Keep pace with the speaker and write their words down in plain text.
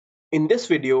In this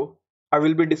video, I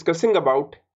will be discussing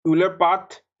about Euler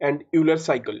Path and Euler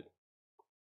Cycle.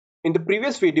 In the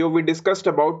previous video, we discussed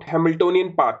about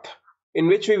Hamiltonian path, in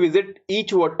which we visit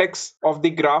each vertex of the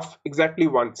graph exactly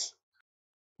once.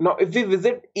 Now, if we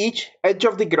visit each edge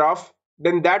of the graph,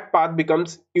 then that path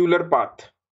becomes Euler path.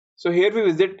 So here we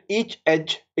visit each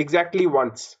edge exactly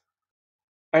once.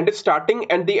 And if starting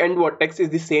and the end vertex is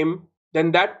the same,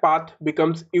 then that path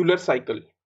becomes Euler Cycle,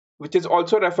 which is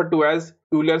also referred to as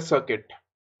Euler Circuit.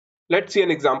 Let's see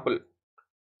an example.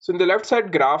 So in the left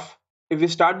side graph, if we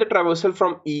start the traversal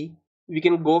from E, we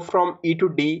can go from E to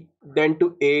D, then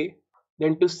to A,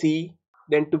 then to C,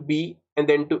 then to B, and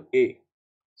then to A.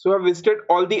 So I've visited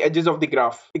all the edges of the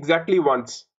graph exactly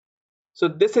once. So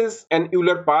this is an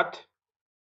Euler path.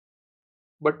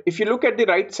 But if you look at the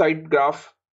right side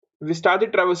graph, we start the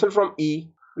traversal from E,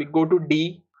 we go to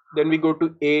D, then we go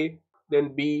to A,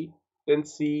 then B, then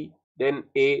C, then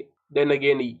A, then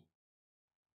again E.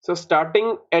 So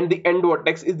starting and the end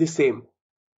vertex is the same.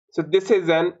 So this is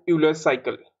an Euler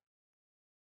cycle.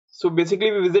 So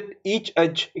basically we visit each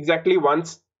edge exactly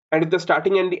once, and if the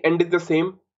starting and the end is the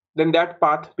same, then that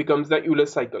path becomes the Euler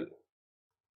cycle.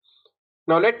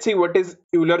 Now let's see what is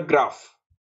Euler graph.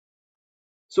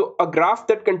 So a graph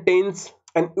that contains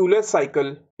an Euler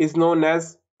cycle is known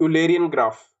as Eulerian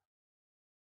graph.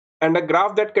 And a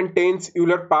graph that contains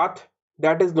Euler path,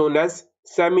 that is known as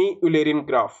Semi-Eulerian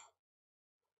graph.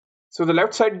 So the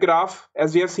left side graph,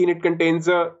 as we have seen, it contains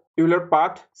a Euler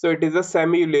path, so it is a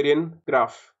Semi-Eulerian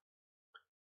graph.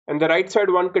 And the right side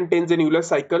one contains an Euler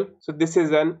cycle, so this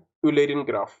is an Eulerian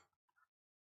graph.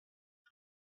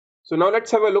 So now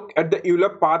let's have a look at the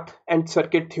Euler path and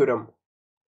circuit theorem.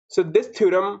 So this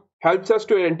theorem helps us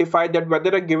to identify that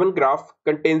whether a given graph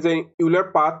contains an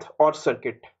Euler path or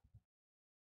circuit.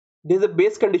 There is a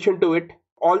base condition to it: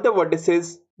 all the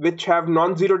vertices which have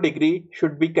non-zero degree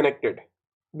should be connected.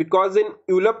 Because in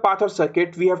Euler path or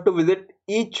circuit, we have to visit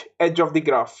each edge of the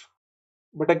graph.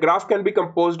 But a graph can be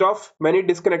composed of many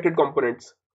disconnected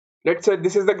components. Let's say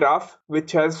this is the graph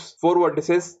which has 4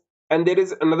 vertices, and there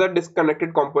is another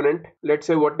disconnected component, let's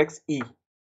say vertex E.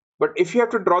 But if you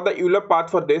have to draw the Euler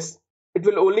path for this, it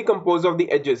will only compose of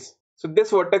the edges. So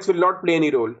this vertex will not play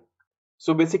any role.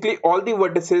 So basically all the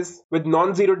vertices with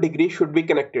non-zero degree should be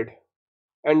connected.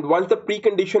 And once the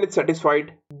precondition is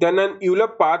satisfied, then an Euler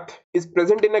path is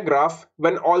present in a graph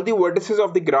when all the vertices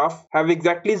of the graph have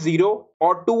exactly 0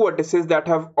 or 2 vertices that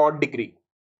have odd degree.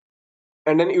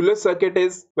 And an Euler circuit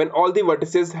is when all the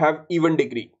vertices have even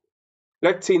degree.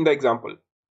 Let's see in the example.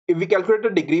 If we calculate the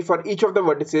degree for each of the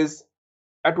vertices,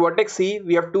 at vertex C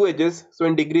we have 2 edges, so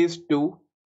in degree is 2.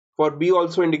 For B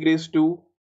also in degree is 2.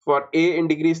 For A in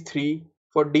degree is 3.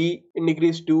 For D in degree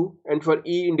is 2. And for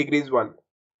E in degree is 1.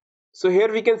 So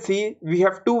here we can see we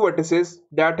have 2 vertices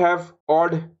that have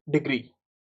odd degree.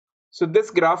 So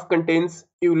this graph contains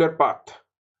Euler path.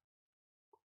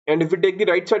 And if we take the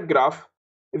right side graph,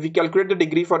 if we calculate the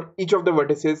degree for each of the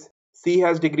vertices, C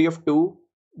has degree of 2,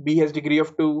 B has degree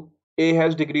of 2, A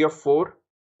has degree of 4,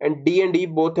 and D and E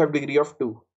both have degree of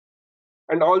 2.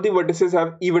 And all the vertices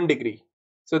have even degree.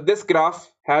 So this graph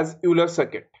has Euler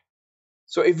circuit.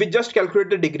 So if we just calculate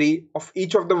the degree of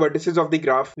each of the vertices of the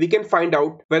graph, we can find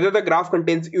out whether the graph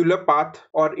contains Euler path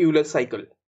or Euler cycle.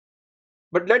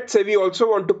 But let's say we also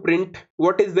want to print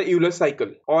what is the Euler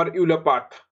cycle or Euler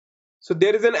path. So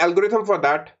there is an algorithm for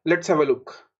that. Let's have a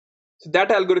look. So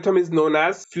that algorithm is known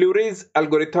as Fleury's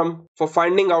algorithm for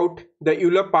finding out the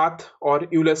Euler path or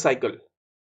Euler cycle.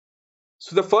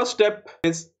 So the first step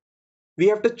is we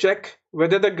have to check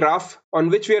whether the graph on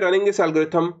which we are running this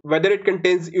algorithm, whether it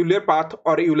contains Euler path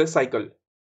or Euler cycle.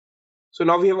 So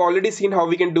now we have already seen how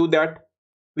we can do that.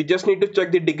 We just need to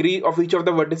check the degree of each of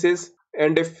the vertices,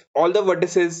 and if all the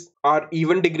vertices are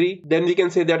even degree, then we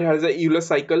can say that it has a Euler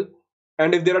cycle.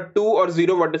 And if there are 2 or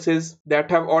 0 vertices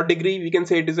that have odd degree, we can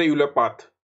say it is a Euler path.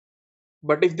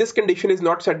 But if this condition is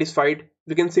not satisfied,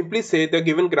 we can simply say the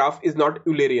given graph is not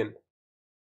Eulerian.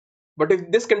 But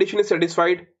if this condition is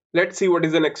satisfied, let's see what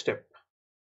is the next step.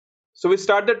 So we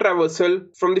start the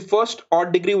traversal from the first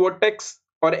odd degree vertex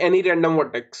or any random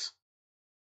vertex.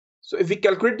 So if we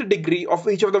calculate the degree of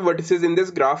each of the vertices in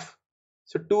this graph,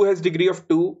 so 2 has degree of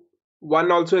 2,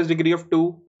 1 also has degree of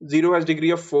 2, 0 has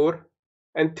degree of 4,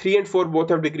 and 3 and 4 both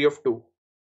have degree of 2.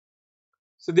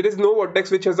 So there is no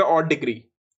vertex which has an odd degree.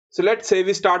 So let's say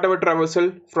we start our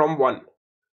traversal from 1.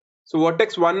 So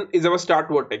vertex 1 is our start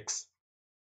vertex.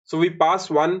 So we pass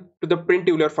 1 to the print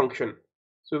Euler function.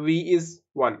 So V is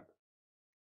 1.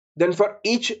 Then for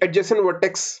each adjacent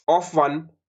vertex of 1,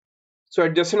 so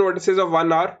adjacent vertices of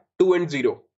 1 are 2 and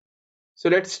 0. So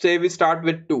let's say we start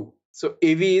with 2. So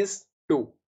AV is 2.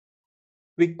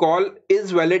 we call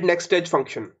isValidNextEdge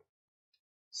function.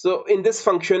 So in this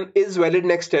function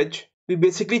isValidNextEdge, we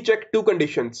basically check two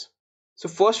conditions. So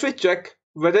first we check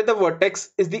whether the vertex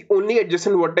is the only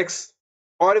adjacent vertex,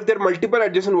 or if there are multiple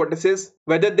adjacent vertices,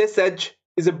 whether this edge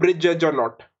is a bridge edge or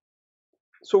not.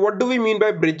 So what do we mean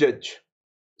by bridge edge?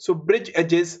 So bridge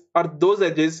edges are those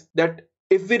edges that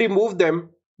if we remove them,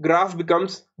 graph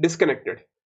becomes disconnected.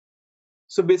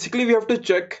 So basically we have to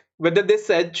check whether this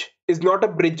edge is not a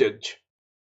bridge edge.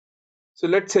 So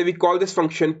let's say we call this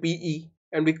function PE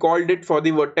and we called it for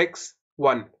the vertex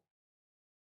 1.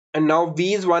 And now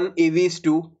V is 1, AV is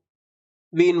 2.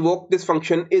 We invoke this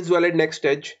function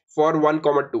isValidNextEdge for 1,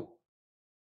 2.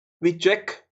 We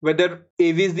check whether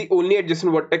AV is the only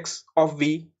adjacent vertex of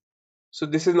V. So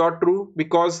this is not true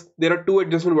because there are two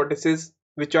adjacent vertices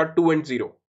which are 2 and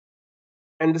 0.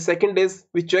 And the second is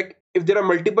we check if there are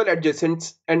multiple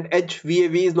adjacents and edge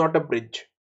VAV is not a bridge.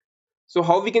 So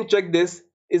how we can check this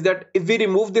is that if we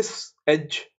remove this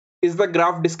edge, is the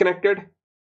graph disconnected?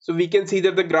 So we can see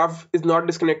that the graph is not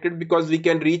disconnected because we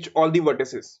can reach all the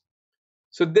vertices.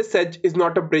 So this edge is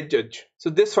not a bridge edge. So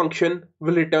this function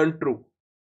will return true.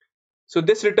 So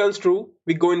this returns true.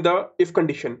 We go in the if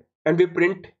condition and we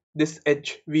print this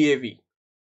edge VAV.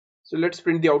 So let's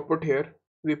print the output here.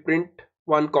 We print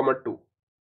 1, 2.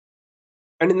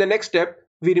 And in the next step,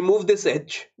 we remove this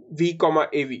edge V,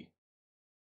 AV.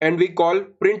 And we call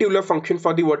print Euler function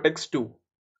for the vertex 2.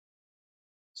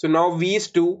 So now V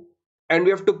is 2 and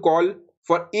we have to call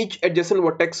for each adjacent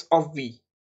vertex of V.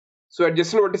 So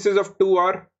adjacent vertices of 2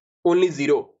 are only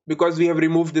 0 because we have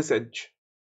removed this edge.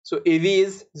 So AV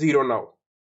is 0 now.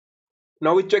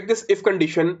 Now we check this if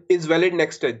condition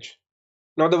isValidNextEdge.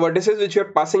 Now the vertices which we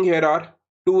are passing here are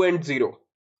 2 and 0.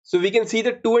 So we can see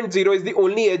that 2 and 0 is the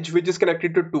only edge which is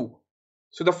connected to 2.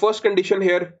 So the first condition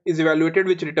here is evaluated,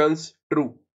 which returns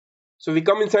true. So we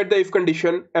come inside the if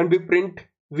condition and we print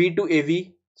V to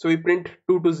AV. So we print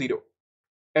 2 to 0.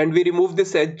 And we remove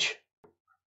this edge.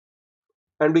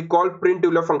 And we call print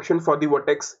Euler function for the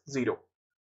vertex 0.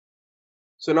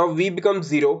 So now V becomes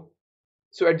 0.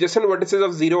 So adjacent vertices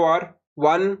of 0 are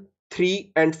 1,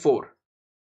 3 and 4.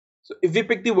 So if we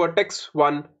pick the vertex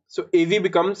 1, so AV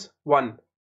becomes 1.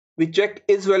 We check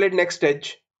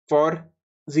isValidNextEdge for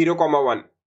 0, 1.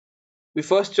 We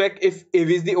first check if AV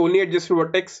is the only adjacent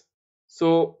vertex.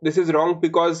 So this is wrong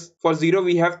because for 0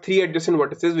 we have 3 adjacent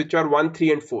vertices which are 1,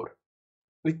 3 and 4.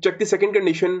 We check the second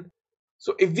condition.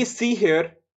 So if we see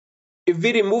here, if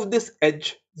we remove this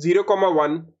edge 0,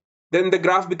 1, then the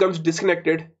graph becomes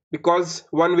disconnected because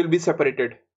 1 will be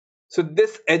separated. So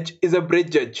this edge is a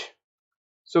bridge edge.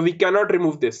 So we cannot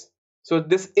remove this. So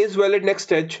this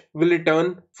isValidNextEdge will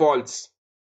return false.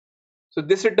 So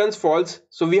this returns false.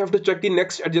 So we have to check the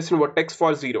next adjacent vertex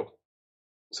for 0.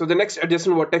 So the next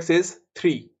adjacent vertex is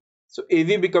 3. So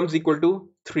AV becomes equal to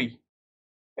 3.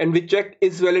 And we check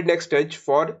isValidNextEdge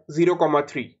for 0,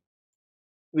 3.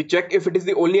 We check if it is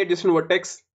the only adjacent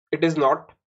vertex. It is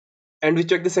not. And we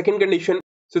check the second condition.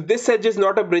 So this edge is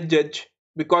not a bridge edge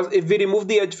because if we remove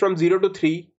the edge from 0 to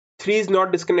 3, 3 is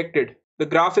not disconnected. The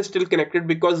graph is still connected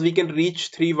because we can reach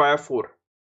 3 via 4.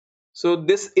 So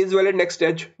this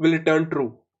isValidNextEdge will return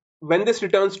true. When this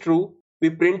returns true, we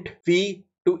print V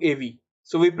to AV.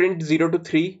 So we print 0 to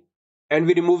 3 and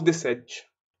we remove this edge.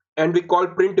 And we call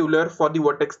print Euler for the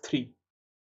vertex 3.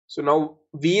 So now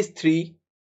V is 3.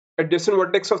 Adjacent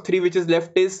vertex of 3 which is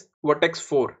left is vertex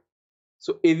 4.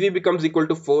 So AV becomes equal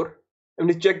to 4. And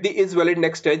we check the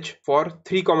isValidNextEdge for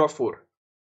 3, 4.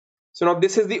 So now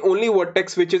this is the only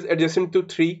vertex which is adjacent to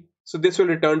 3. So this will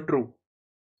return true.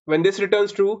 When this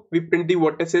returns true, we print the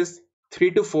vertices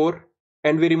 3 to 4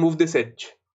 and we remove this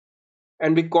edge.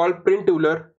 And we call print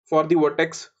Euler for the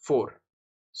vertex 4.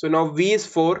 So now V is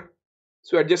 4.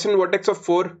 So adjacent vertex of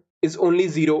 4 is only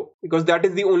 0 because that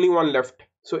is the only one left.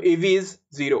 So AV is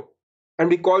 0. And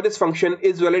we call this function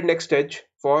isValidNextEdge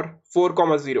for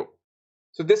 4, 0.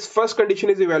 So this first condition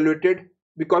is evaluated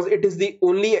because it is the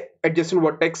only adjacent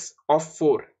vertex of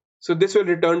 4. So this will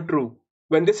return true.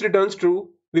 When this returns true,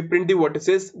 we print the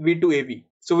vertices V to AV.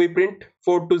 So we print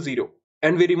 4 to 0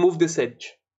 and we remove this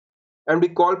edge. And we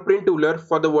call print Euler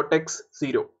for the vertex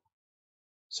 0.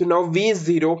 So now V is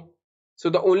 0. So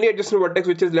the only adjacent vertex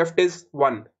which is left is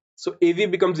 1. So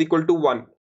AV becomes equal to 1.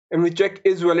 And we check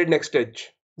isValidNextEdge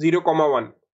 0,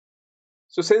 1.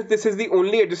 So since this is the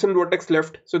only adjacent vertex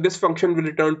left, so this function will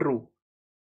return true.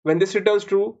 When this returns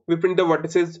true, we print the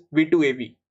vertices V to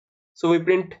AV. So we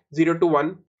print 0 to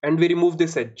 1 and we remove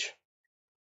this edge.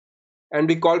 And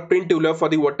we call print Euler for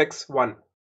the vertex 1.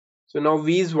 So now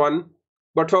V is 1,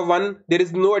 but for 1 there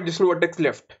is no adjacent vertex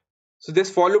left. So this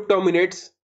for loop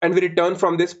terminates and we return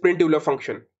from this print Euler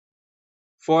function.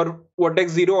 For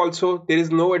vertex 0 also, there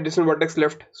is no adjacent vertex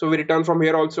left, so we return from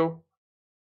here also.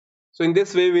 So in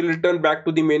this way, we'll return back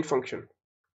to the main function.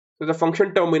 So the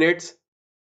function terminates.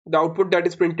 The output that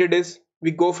is printed is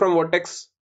we go from vertex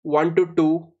 1 to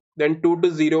 2, then 2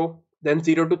 to 0, then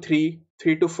 0 to 3,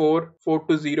 3 to 4, 4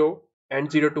 to 0,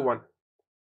 and 0 to 1.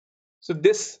 So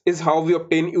this is how we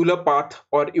obtain Euler path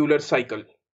or Euler cycle.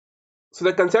 So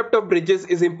the concept of bridges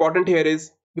is important here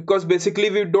is because basically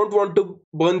we don't want to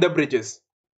burn the bridges.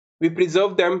 We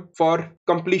preserve them for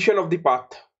completion of the path.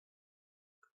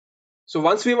 So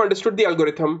once we've understood the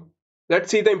algorithm, let's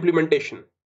see the implementation.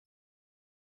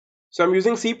 So I'm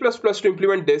using C++ to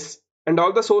implement this, and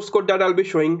all the source code that I'll be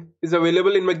showing is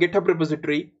available in my GitHub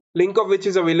repository, link of which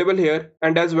is available here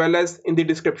and as well as in the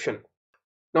description.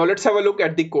 Now let's have a look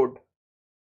at the code.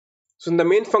 So in the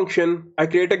main function, I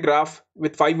create a graph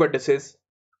with 5 vertices.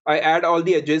 I add all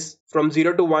the edges from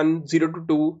 0 to 1, 0 to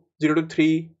 2, 0 to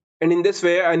 3, and in this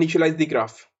way I initialize the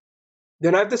graph.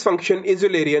 Then I have this function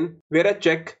is_Eulerian where I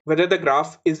check whether the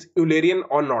graph is Eulerian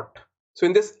or not. So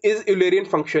in this is_Eulerian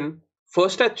function,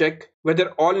 first I check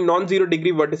whether all non-zero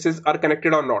degree vertices are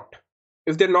connected or not.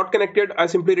 If they're not connected, I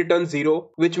simply return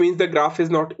 0, which means the graph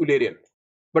is not Eulerian.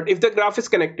 But if the graph is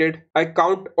connected, I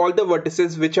count all the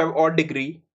vertices which have odd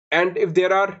degree, and if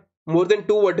there are more than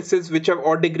 2 vertices which have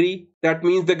odd degree, that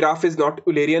means the graph is not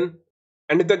Eulerian.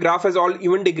 And if the graph has all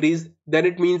even degrees, then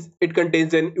it means it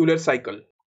contains an Euler cycle.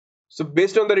 So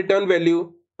based on the return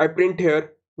value, I print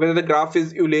here whether the graph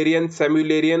is Eulerian,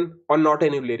 Semi-Eulerian or not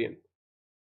an Eulerian.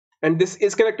 And this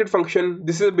is connected function,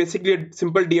 this is basically a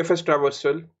simple DFS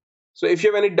traversal. So if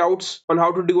you have any doubts on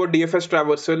how to do a DFS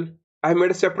traversal, I have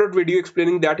made a separate video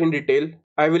explaining that in detail.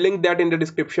 I will link that in the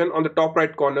description on the top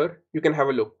right corner. You can have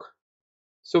a look.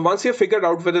 So once you have figured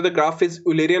out whether the graph is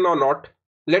Eulerian or not,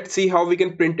 let's see how we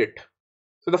can print it.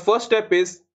 So the first step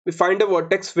is we find a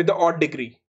vertex with the odd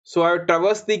degree. So I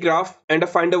traverse the graph and I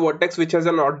find a vertex which has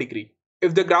an odd degree.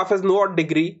 If the graph has no odd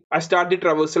degree, I start the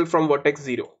traversal from vertex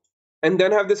 0. And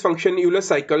then have this function Euler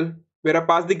Cycle where I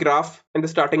pass the graph and the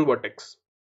starting vertex.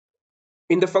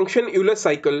 In the function Euler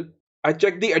Cycle, I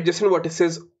check the adjacent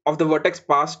vertices of the vertex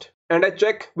passed and I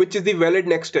check which is the valid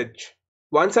next edge.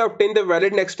 Once I obtain the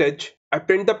valid next edge, I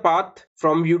print the path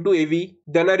from U to AV,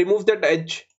 then I remove that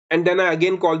edge and then I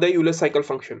again call the Euler Cycle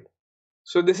function.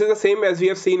 So this is the same as we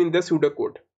have seen in the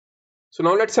pseudocode. So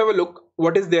now let's have a look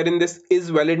what is there in this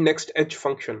isValidNextEdge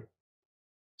function.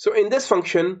 So in this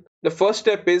function, the first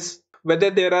step is whether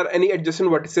there are any adjacent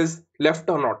vertices left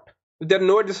or not. If there are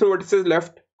no adjacent vertices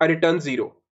left, I return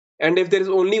 0. And if there is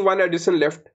only one adjacent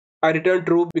left, I return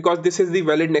true because this is the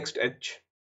valid next edge.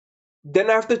 Then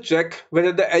I have to check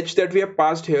whether the edge that we have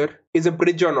passed here is a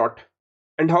bridge or not.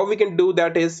 And how we can do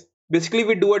that is, basically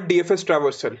we do a DFS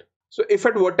traversal. So if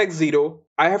at vertex 0,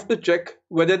 I have to check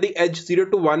whether the edge 0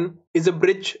 to 1 is a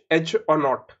bridge edge or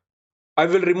not. I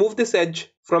will remove this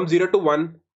edge from 0 to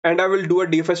 1 and I will do a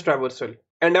DFS traversal.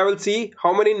 And I will see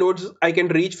how many nodes I can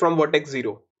reach from vertex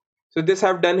 0. So this I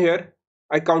have done here.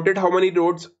 I counted how many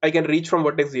nodes I can reach from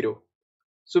vertex 0.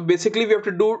 So basically we have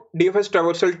to do DFS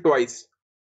traversal twice.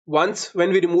 Once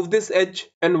when we remove this edge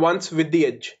and once with the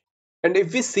edge. And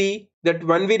if we see that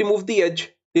when we remove the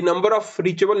edge, the number of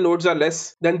reachable nodes are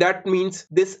less, then that means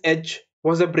this edge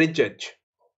was a bridge edge.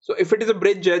 So if it is a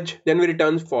bridge edge, then we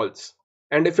return false.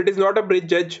 And if it is not a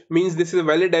bridge edge, means this is a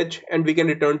valid edge and we can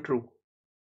return true.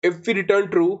 If we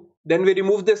return true, then we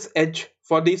remove this edge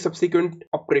for the subsequent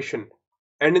operation.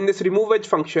 And in this remove edge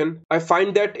function, I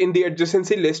find that in the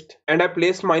adjacency list and I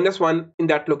place -1 in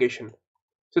that location.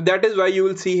 So that is why you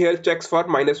will see here checks for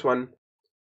 -1.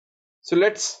 So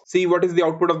let's see what is the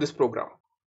output of this program.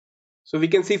 So we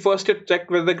can see first it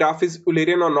checked whether the graph is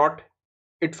Eulerian or not.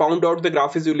 It found out the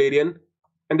graph is Eulerian.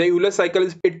 And the Euler cycle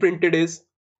it printed is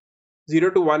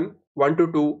 0 to 1, 1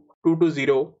 to 2, 2 to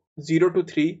 0, 0 to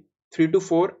 3, 3 to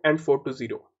 4 and 4 to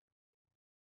 0.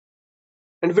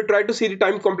 And if we try to see the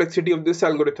time complexity of this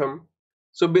algorithm,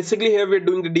 so basically here we're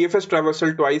doing the DFS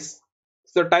traversal twice.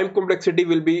 So the time complexity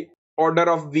will be order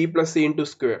of v plus c into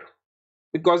square.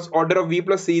 Because order of v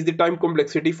plus c is the time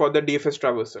complexity for the DFS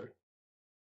traversal.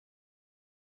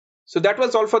 So that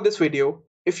was all for this video.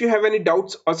 If you have any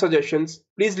doubts or suggestions,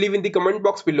 please leave in the comment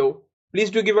box below. Please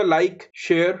do give a like,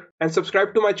 share and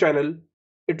subscribe to my channel.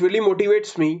 It really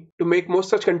motivates me to make more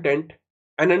such content.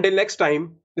 And until next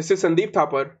time, this is Sandeep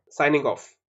Thapar signing off.